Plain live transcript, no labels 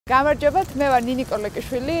გამარჯობათ, მე ვარ ნინიკო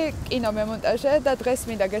ლეკიშვილი, კინო მემონტაჟე და დღეს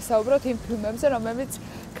მინდა გესაუბროთ იმ ფილმებზე, რომელიც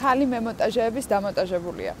ქალი მემონტაჟეების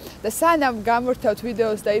დამონტაჟებულია. და სანამ გამორთავთ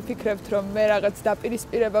ვიდეოს და იფიქრებთ, რომ მე რაღაც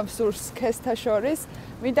დაპირისპირება მსურს სქესთა შორის,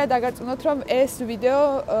 მინდა დაგაწუნოთ, რომ ეს ვიდეო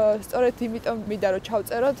სწორედ იმიტომ მინდა რომ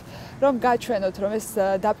ჩავწეროთ, რომ გაჩვენოთ, რომ ეს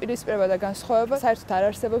დაპირისპირება და განსხვავება საერთოდ არ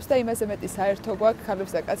არსებობს და იმაზე მეტი საერთო გვაქვს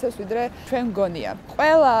ქალებს და კაცებს, ვიდრე ჩვენ გონია.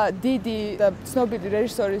 ყველა დიდი და ცნობილი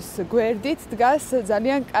რეჟისორის გვერდით დგას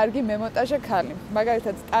ძალიან კარგი მემონტაჟე ქალი.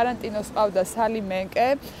 მაგალითად, ტარანტინოს ყავდა სალი მენკე,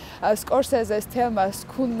 სკორსეზეს თელმა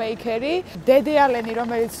სკუნმეიკერი, დედი ალენი,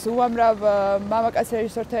 რომელიც უამრავ მამაკაც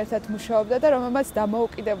რეჟისორთან ერთად მუშაობდა და რომელმაც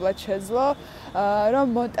დამოუკიდებლად შეძლო, რომ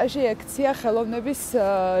მონტაჟი ექცია ხელოვნების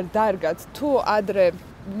დარგად. თუ ადრე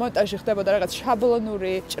მონტაჟი ხდებოდა რაღაც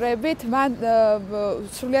შაბლონური ჭრებით, მან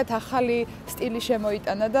სრულიად ახალი სტილი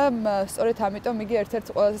შემოიტანა და სწორედ ამიტომ იგი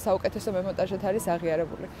ერთ-ერთი ყველაზე საუკეთესო მემონტაჟად არის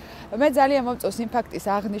აღიარებული. მე ძალიან მომწონს იმ ფაქტის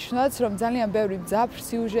აღნიშვნაც, რომ ძალიან ბევრი მძაფრ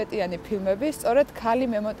სიუჟეტიანი ფილმები სწორედ ქალი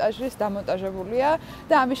მემონტაჟის დამონტაჟებულია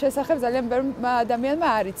და ამის შესახებ ძალიან ბევრი ადამიანმა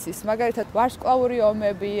არ იცის. მაგალითად, ვარსკვლავური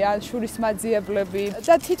ომები ან შურისმაძიებლები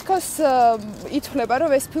და თითქოს ითვლება,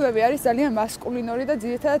 რომ ეს ფილმები არის ძალიან მასკულინური და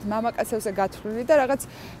ძირითადად მამაკაცებზე გათვლილი და რაღაც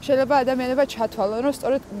შეიძლება ადამიანებმა ჩათვალონ, რომ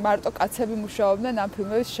სწორედ მარტო კაცები მუშაობდნენ ამ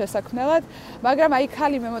ფილმების შესაქმნელად, მაგრამ აი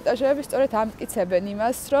ქალი მემონტაჟეები სწორედ ამტკიცებენ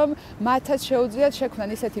იმას, რომ მათაც შეუძლიათ შექმნან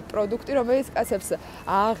ისეთი პროდუქტი, რომელიც კაცებს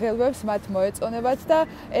ააღელვებს, მათ მოეწონებათ და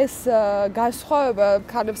ეს განსხვავება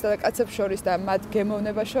ქალებსა და კაცებს შორის და მათ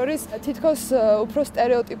გემოვნება შორის თითქოს უფრო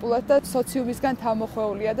სტერეოტიპულად და სოციუმისგან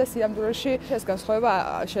თავმოხვეულია და სიამოვნებაში ეს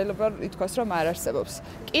განსხვავება შეიძლება ითქვას, რომ არ არსებობს.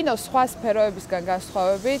 კინოს სხვა სფეროებისგან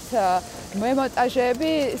განსხვავებით, მემონტაჟეები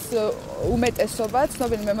უმეტესობა,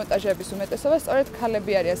 ცნობილი მემონტაჟეების უმეტესობა სწორედ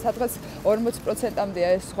ქალები არიან, სადღაც 40%-მდეა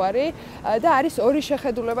ეს ზღვარი და არის ორი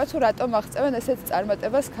შეხედულება, თუ რატომ აღწევენ ესეთ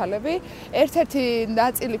წარმატებას ქალები. ერთ-ერთი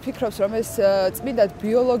ნაწილი ფიქრობს, რომ ეს წმინდად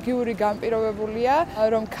ბიოლოგიური განპირობებულია,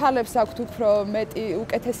 რომ ქალებს აქვთ უფრო მეტი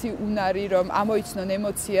უკეთესი უნარი, რომ ამოიცნონ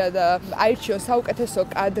ემოცია და აირჩიონ საუკეთესო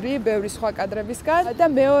კადრი ბევრი სხვა კადრებისგან და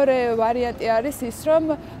მეორე ვარიანტი არის ის, რომ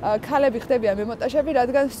ქალები ხდებიან მემონტაჟები,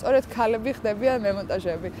 რადგან სწორედ ქალები ხდებიან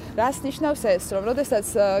მემონტაჟეები. რას ნიშნავს ეს, რომ როდესაც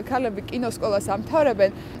ქალები კინოსკოლას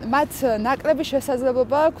ამთავრებენ, მათ ნაკლები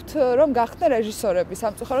შესაძლებლობა აქვთ, რომ გახდნენ რეჟისორები.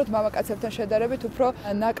 სამწუხაროდ მამაკაცებთან შედარებით უფრო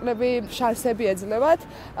ნაკლები შანსები ეძლევათ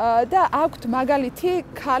და აქვთ მაგალითი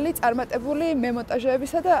ქალი წარმატებული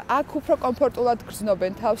მემონტაჟეებისა და აქ უფრო კომფორტულად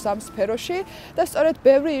გრძნობენ თავს ამ სფეროში და სწორედ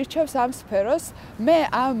ბევრი ირჩევს ამ სფეროს. მე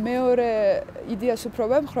ამ მეორე იდეას უფრო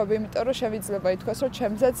ვემხრობ, იმიტომ რომ შემიძლია ითქვას, რომ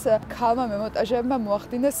ჩემზეც ქალმა მემონტაჟეებმა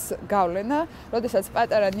მოახდინეს გავლენა. როდესაც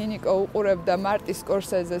პატარა ნინიკო უყურებდა მარტინ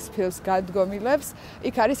სკორსეზეს ფილმს „გადგომილებს“,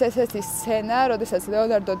 იქ არის ესეთი სცენა, როდესაც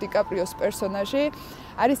ლეონარდო დიკაპრიოს პერსონაჟი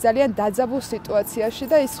არის ძალიან დაძაბულ სიტუაციაში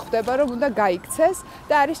და ის ხვდება, რომ უნდა გაიქცეს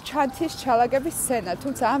და არის ჩანთის ჩალაგების სცენა.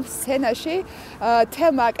 თუმცა ამ სცენაში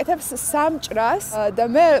თელმა აკეთებს სამ ჭრას და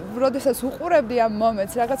მე როდესაც უყურებდი ამ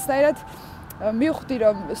მომენტს, რაღაცნაირად მივხვდი,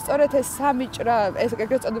 რომ სწორედ ეს სამი ჭრა, ეს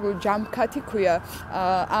ეგრეთ წოდებული ჯამქათი ქვია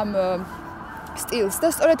ამ სტილს და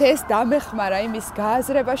სწორედ ეს დამეხმარა იმის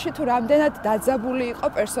გააზრებაში, თუ რამდენად დაძაბული იყო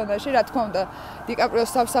პერსონაჟი, რა თქმა უნდა,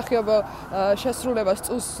 დიკაპრიოს სამსახიობო შესრულებას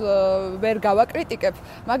წუს ვერ გავაკრიტიკებ,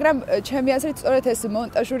 მაგრამ ჩემი აზრით სწორედ ეს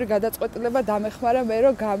მონტაჟური გადაწყვეტილება დამეხმარა მე,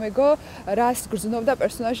 რომ გამეგო რას გრძნობდა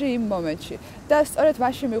პერსონაჟი იმ მომენტში. და სწორედ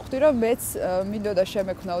მაშინ მივხვდი, რომ მეც მინდოდა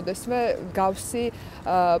შემექმნა ოდესმე გავსი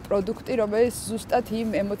პროდუქტი, რომელიც ზუსტად იმ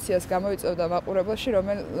ემოციას გამოიწვევდა მაყურებელში,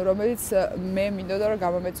 რომელიც მე მინდოდა რომ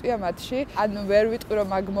გამომეწვია მათში. ანუ ვერ ვიტყვი, რომ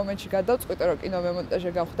მაგ მომენტში გადავწყვიტე, რომ კინო მემონტაჟე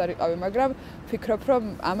გავხდარიყავი, მაგრამ ვფიქრობ, რომ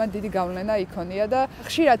ამან დიდი გავლენა იქონია და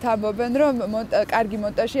ხშირად ამბობენ, რომ კარგი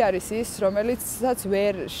მონტაჟი არის ის, რომელიცაც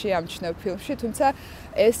ვერ შეამჩნევ ფილმში, თუმცა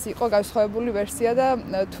ეს იყო განსხვავებული ვერსია და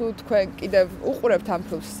თუ თქვენ კიდევ უყურებთ ამ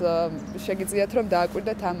ფილმს, შეგიძლიათ რომ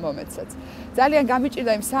დააკვირდეთ ამ მომენტსაც. ძალიან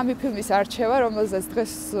გამიჭირდა იმ სამი ფილმის არჩევა, რომელზეც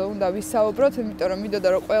დღეს უნდა ვისაუბროთ, იმიტომ რომ მინდოდა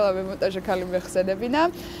რომ ყველა მემონტაჟე ქალი მეხსენებინა.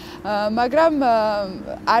 მაგრამ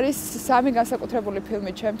არის სამი განსაკუთრებული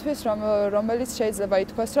ფილმი ჩემთვის, რომელიც შეიძლება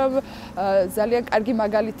ითქვას, რომ ძალიან კარგი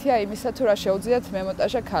მაგალითია იმისა, თუ რა შეუძლიათ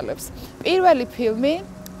მემონტაჟე ქალებს. პირველი ფილმი,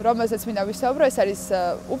 რომელზეც მინდა ვისაუბრო, ეს არის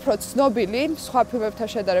უფრო ცნობილი სხვა ფილმებთან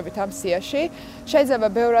შედარებით ამ სიაში. შეიძლება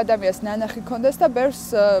ბევრ ადამიანს ნანახი ქონდეს და ბევრს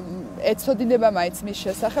ეცოდინება მაინც მის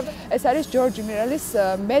შესახებ. ეს არის ჯორჯ მილერის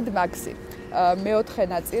Mad Max-ი. მეოთხე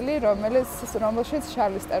ნაწილი, რომელშიც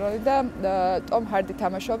შარლიზ ტერონი და ტომ ჰარდი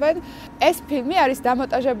თამაშობენ. ეს ფილმი არის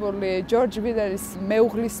დამონტაჟებული ჯორჯ ვილერის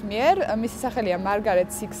მეუღლის მიერ, მისი სახელია მარგარეტ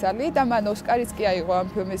სიქსალი და მან ოსკარიც კი აიღო ამ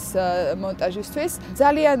ფილმის მონტაჟისთვის.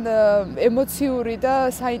 ძალიან ემოციური და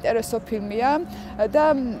საინტერესო ფილმია და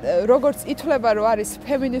როგორც ითვლება, რომ არის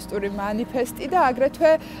ფემინისტური მანიფესტი და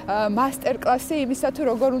აგრეთვე მასტერკლასი იმისა თუ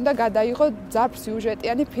როგორ უნდა გადაიღო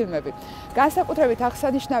ძარბსიუჟეტიანი ფილმები. განსაკუთრებით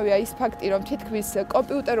აღსანიშნავია ის ფაქტი, რომ თითქმის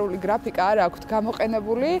კომპიუტერული გრაფიკა არ აქვს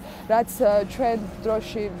გამოყენებული, რაც ჩვენ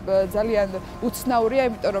დროში ძალიან უცნაურია,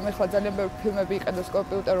 იმიტომ რომ ეხლა ძალიან ბევრი ფილმები იყენებს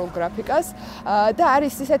კომპიუტერულ გრაფიკას და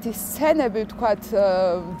არის ისეთი სცენები, ვთქვათ,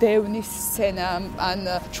 დევნის სცენა ან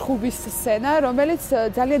ჩხუბის სცენა, რომელიც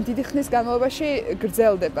ძალიან დიდი ხნის განმავლობაში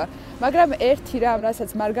გრძელდება. მაგრამ ერთი რამ, რასაც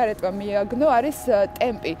მარგარეტმა მიაგნო, არის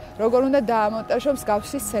ტემპი. როგორ უნდა დაამონტაჟო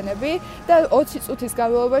მსგავსი სცენები და 20 წუთის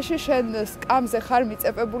განმავლობაში შენ სკამზე ხარ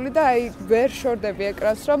მიწებებული და აი ვერ შორდები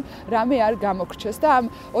ეკრანს, რომ რამე არ გამოგრჩეს და ამ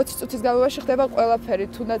 20 წუთის განმავლობაში ხდება ყველაფერი,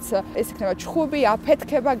 თუნდაც ეს იქნება ჩხუბი,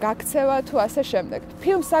 აფეთქება, გაქცევა თუ ასე შემდეგ.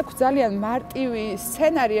 ფილმს აქვს ძალიან მარტივი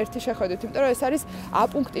სცენარი ერთი შეხედვით, იმიტომ რომ ეს არის A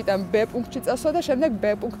პუნქტიდან B პუნქტში წასვლა და შემდეგ B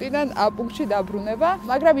პუნქტიდან A პუნქტში დაბრუნება,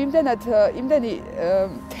 მაგრამ იმდენი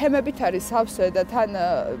თემებით არის სავსე და თან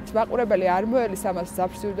მაყურებელი არ მოელის ამას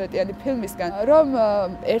ძარბსიუჟეტიანი ფილმისგან, რომ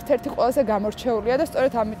ერთ-ერთი ყველაზე გამორჩეულია და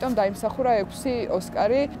სწორედ ამიტომ დაიმსახურა 6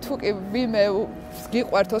 ოსკარი. თუ კი ვინმე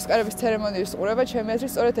გიყვართ ოსკარების ცერემონიის ყურება, ჩემი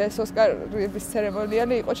აზრით სწორედ ეს ოსკარების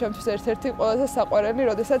ცერემონიალი იყო ჩემთვის ერთ-ერთი ყველაზე საყვარელი,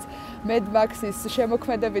 როდესაც Mad Max-ის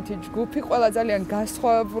შემოქმედებითი ჯგუფი ყველა ძალიან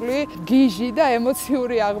განსხვავებული, გიჟი და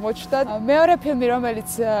ემოციური აღმოჩნდა. მეორე ფილმი,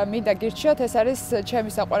 რომელიც მინდა გირჩიოთ, ეს არის ჩემი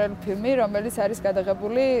საყვარელი ფილმი, რომელიც არის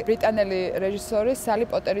გადაღებული ბრიტანელი რეჟისორის სალი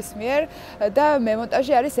პოტერის მიერ და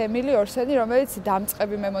მემონტაჟი არის ემილი ორსენი, რომელიც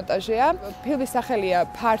დამწყები მემონტაჟია. ფილმის სახელია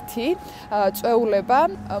ფართი, წვეულება.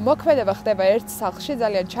 მოქმედება ხდება ერთ სახლში,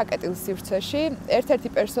 ძალიან ჩაკეტილ სივრცეში. ერთ-ერთი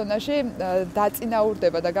პერსონაჟი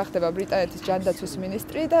დაწინაურდება და გახდება ბრიტანეთის ჯანდაცვის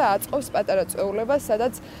მინისტრი და აწყობს პატარა წვეულებას,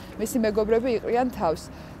 სადაც მისი მეგობრები იყრიან თავს.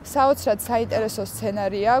 საოცრად საინტერესო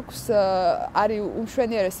სცენარი აქვს, არის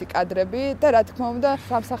უმშვენიერესი კადრები და რა თქმა უნდა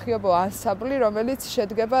სამსახიობო ანსამბლი, რომელიც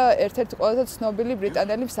შედგება ერთ-ერთი ყველაზე ცნობილი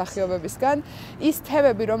ბრიტანელი მსახიობებისგან. ის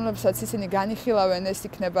თემები, რომლებსაც ისინი განიხილავენ, ეს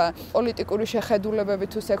იქნება პოლიტიკური შეხედულებები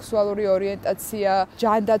თუ სექსუალური ორიენტაცია,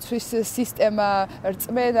 ჯანდაცვის სისტემა,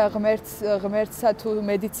 რწმენა ღმერთსა თუ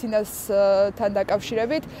მედიცინასთან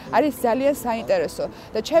დაკავშირებით, არის ძალიან საინტერესო.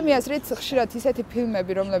 და ჩემი აზრით, ხშირად ისეთი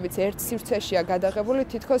ფილმები, რომლებიც ერთ სივრცეშია გადაღებული,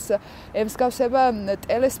 თითქოს ემსგავსება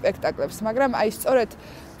ტელესპექტაკლებს, მაგრამ აი სწორედ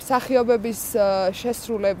მსახიობების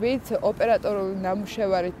შესრულებით, ოპერატორული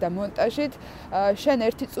ნამუშევარით და მონტაჟით შენ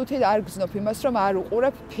ერთი წუთით არ გრძნობ იმას, რომ არ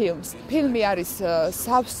უყურებ ფილმს. ფილმი არის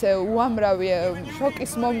სავსე, უამრავი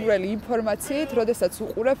შოკის მომგვრელი ინფორმაციით, როდესაც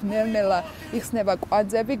უყურებ, ნელ-ნელა იხსნება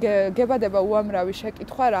კვანძები, გებადება უამრავი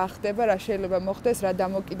შეკითხვა, რა ხდება, რა შეიძლება მოხდეს, რა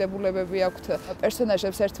დამოკიდებულებები აქვთ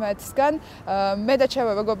პერსონაჟებს ერთმანეთისგან. მე და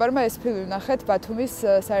ჩემმა მეგობარმა ეს ფილმი ვნახეთ ბათუმის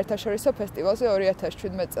საერთაშორისო ფესტივალზე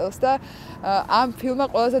 2017 წელს და ამ ფილმმა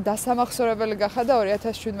დასამახსოვრებელი გახადა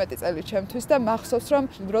 2017 წელი ჩემთვის და მახსოვს, რომ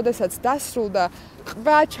როდესაც დასრულდა,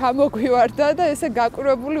 ყბა ჩამოგვივარდა და ესე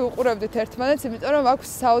გაკვირვებული უყურებდით ერთმანეთს, იმიტომ რომ აქვს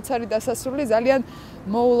საოცარი დასასრული, ძალიან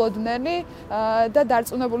მოულოდნელი და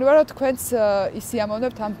დარწმუნებული ვარ, რომ თქვენც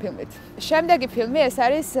ისიამოვნებთ ამ ფილმით. შემდეგი ფილმი ეს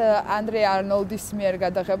არის ანდრე არნოლდის მიერ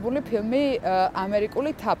გადაღებული ფილმი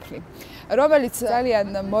ამერიკული თაფლი, რომელიც ძალიან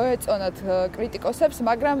მოეწონათ კრიტიკოსებს,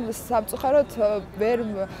 მაგრამ სამწუხაროდ ვერ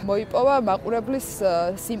მოიპოვა მაყურებლის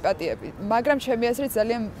სიმპათიები. მაგრამ ჩემი აზრით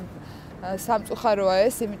ძალიან სამწუხაროა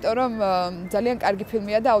ეს, იმიტომ რომ ძალიან კარგი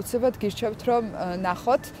ფილმია და აუცილებლად გირჩევთ რომ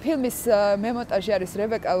ნახოთ. ფილმის მემონტაჟი არის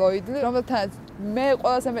რებეკა ლოიდი, რომელთანაც მე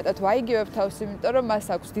ყველაზე მეტად ვაიგივებ თავს, იმიტომ რომ მას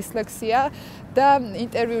აქვს დისლექსია და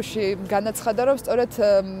ინტერვიუში განაცხადა, რომ სწორედ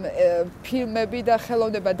ფილმები და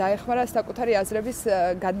ხელოვნება დაეხმარა საკუთარი აზრების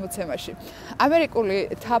გადმოცემაში. ამერიკული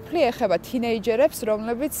თაფლი ეხება თინეიჯერებს,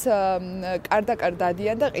 რომლებიც კარდაკარ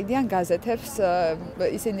დადიან და ყიდიან გაზეთებს.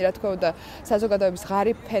 ისინი რა თქმა უნდა საზოგადოების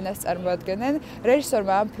ღარიბ ფენას წარმოადგენენ.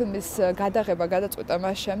 რეჟისორმა ამ ფილმის გადაღება გადაწყვიტა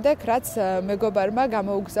მას შემდეგ, რაც მეგობარმა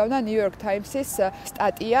გამოუგზავნა New York Times-ის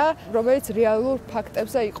სტატია, რომელიც რეალურ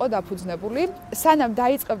ფაქტებზე იყო დაფუძნებული. სანამ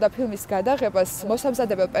დაიწყებდა ფილმის გადაღებას,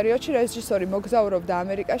 მოსამზადებელ პერიოდში რეჟისორი მოგზაურობდა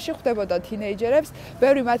ამერიკაში, ხვდებოდა თინეიჯერებს,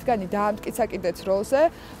 ბევრი მათგანი დაამტკიცა კიდეც როლზე,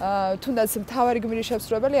 თუნდაც მთავარი გმირის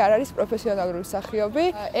შემსრულებელი არ არის პროფესიონალური მსახიობი.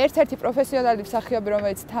 ერთ-ერთი პროფესიონალი მსახიობი,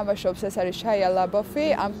 რომელიც თამაშობს, ეს არის შაია ლაბოფი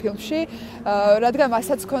ამ ფილმში, რადგან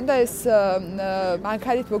მასაც ჰქონდა ეს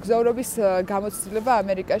მანქანით მოგზაურობის გამოცდილება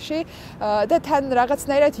ამერიკაში და თან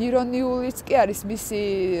რაღაცნაირად ირონიულიც კი არის მისი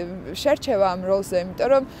შერჩევა ამ როლზე, იმიტომ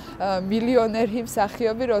რომ მილიონერი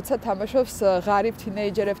მსახიობი როცა თამაშობს ღარიბ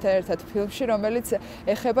თინეიჯერებთან ერთად ფილმში, რომელიც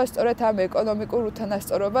ეხება სწორედ ამ ეკონომიკურ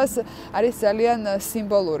უთანასწორობას, არის ძალიან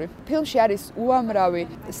სიმბოლური. ფილმში არის უამრავი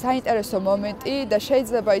საინტერესო მომენტი და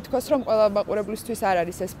შეიძლება ითქვას, რომ ყველა მაყურებლისთვის არ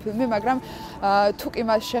არის ეს ფილმი, მაგრამ თუ კი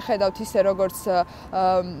მას შეხედავთ ისე როგორც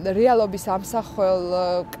რეალობის ამსახველ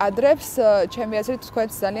კადრებს, ჩემი აზრით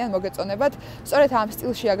თქვენს ძალიან მოგეწონებათ. სწორედ ამ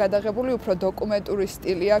სტილშია გადაღებული, უფრო დოკუმენტური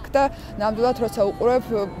სტილი აქვს და ნამდვილად როცა უყურებ,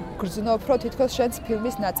 გრძნობ, რომ თითქოს შენც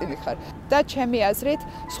ფილმის ნაწილი ხარ. და ჩემი აზრით,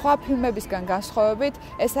 სხვა ფილმებისგან განსხვავებით,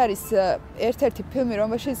 ეს არის ერთ-ერთი ფილმი,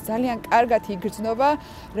 რომელშიც ძალიან კარგად იგრძნობა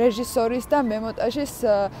რეჟისორის და მემონტაჟის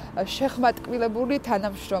შეხმატკბილებული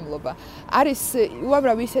თანამშრომლობა. არის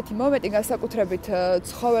უამრავი ისეთი მომენტი, განსაკუთრებით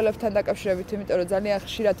ცხოველებთან დაკავშირებით, იმიტომ რომ ძალიან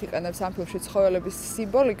ხშირად იყენებს ამ ფილმში ცხოველების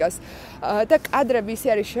სიმბოლიკას და კადრები ისე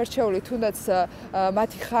არის შერჩეული, თუნდაც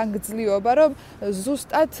მათი ხანგრძლივობა, რომ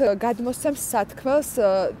ზუსტად გადმოსცემს სათქმელს,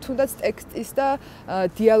 თუნდაც ტექსტის და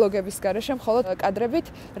დიალოგების გარეშე მხოლოდ კადრებით,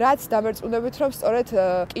 რაც დამერწმუნებით, რომ სწორედ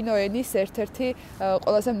კინოენის ერთ-ერთი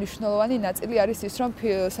ყველაზე მნიშვნელოვანი ნაწილი არის ის, რომ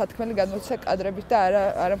სათქმელი გადმოცე კადრებით და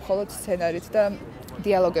არა მხოლოდ სცენარით და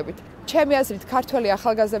დიალოგებით. ჩემი აზრით, ქართველი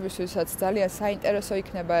ახალგაზრდებისთვისაც ძალიან საინტერესო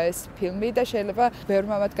იქნება ეს ფილმი და შეიძლება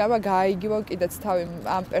ბევრმა მათ გააიგივონ კიდეც თავი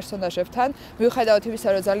ამ პერსონაჟებთან. მიუხედავად იმისა,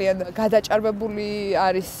 რომ ძალიან გადაჭარბებული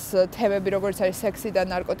არის თემები, როგორც არის სექსი და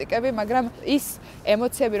ნარკოტიკები, მაგრამ ის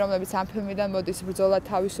ემოციები, რომლებიც ამ ფილმიდან მოდის ბრძოლა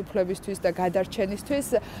თავისუფლებისთვის და გადარჩენისთვის,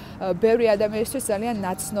 ბევრი ადამიანისთვის ძალიან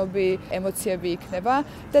ნაცნობი ემოციები იქნება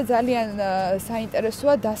და ძალიან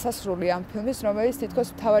საინტერესოა დასასრული ამ ფილმის, რომელიც თითქოს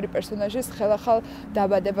მთავარი პერსონაჟის ხელახალ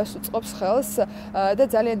დაბადებას უწყობს ხელს და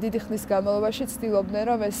ძალიან დიდი ხნის განმავლობაში ცდილობდნენ,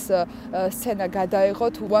 რომ ეს სცენა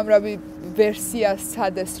გადაიღოთ, უამრავი ვერსია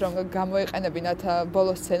სცადეს, რომ გამოეყენებინათ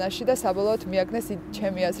ბოლო სცენაში და საბოლოოდ მიაგნეს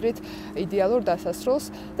ჩემი აზრით იდეალურ დასასრულს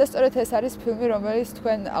და სწორედ ეს არის ფილმი, რომელიც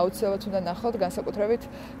თქვენ აუცილებლად უნდა ნახოთ, განსაკუთრებით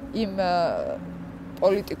იმ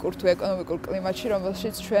პოლიტიკურ თუ ეკონომიკურ კლიმატში,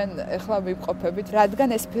 რომელშიც ჩვენ ახლა ვიმყოფებით, რადგან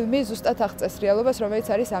ეს ფილმი ზუსტად აღწევს რეალობას, რომელიც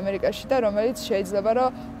არის ამერიკაში და რომელიც შეიძლება, რომ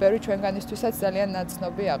ბევრი ჩვენგანისთვისაც ძალიან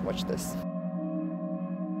ნაცნობი აღმოჩნდეს.